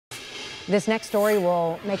This next story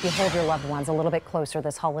will make you hold your loved ones a little bit closer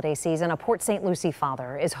this holiday season. A Port St. Lucie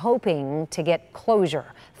father is hoping to get closure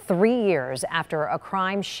 3 years after a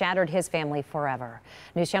crime shattered his family forever.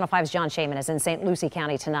 News Channel 5's John Shaman is in St. Lucie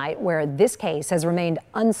County tonight, where this case has remained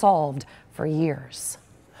unsolved for years.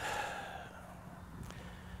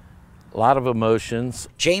 A lot of emotions.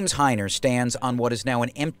 James Heiner stands on what is now an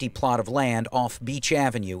empty plot of land off Beach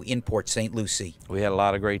Avenue in Port St. Lucie. We had a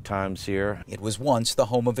lot of great times here. It was once the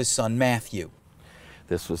home of his son Matthew.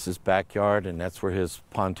 This was his backyard, and that's where his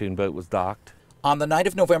pontoon boat was docked. On the night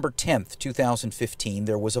of November 10th, 2015,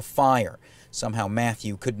 there was a fire. Somehow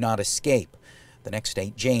Matthew could not escape. The next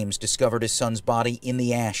day, James discovered his son's body in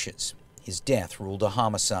the ashes. His death ruled a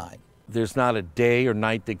homicide. There's not a day or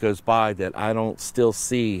night that goes by that I don't still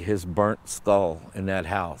see his burnt skull in that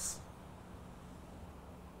house.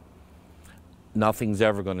 Nothing's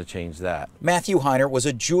ever going to change that. Matthew Heiner was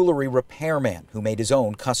a jewelry repairman who made his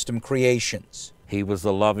own custom creations. He was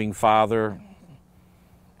a loving father,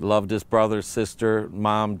 loved his brother, sister,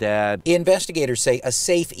 mom, dad. Investigators say a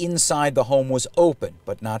safe inside the home was open,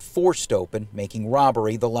 but not forced open, making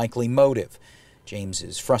robbery the likely motive. James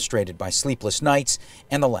is frustrated by sleepless nights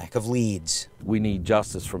and the lack of leads. We need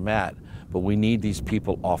justice for Matt, but we need these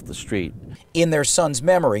people off the street. In their son's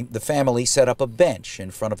memory, the family set up a bench in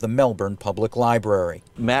front of the Melbourne Public Library.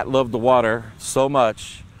 Matt loved the water so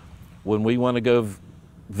much. When we want to go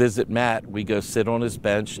visit Matt, we go sit on his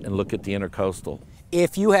bench and look at the Intercoastal.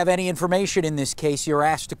 If you have any information in this case, you're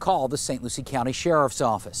asked to call the St. Lucie County Sheriff's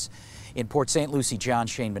Office. In Port St. Lucie, John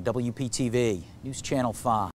Shaman, WPTV, News Channel 5.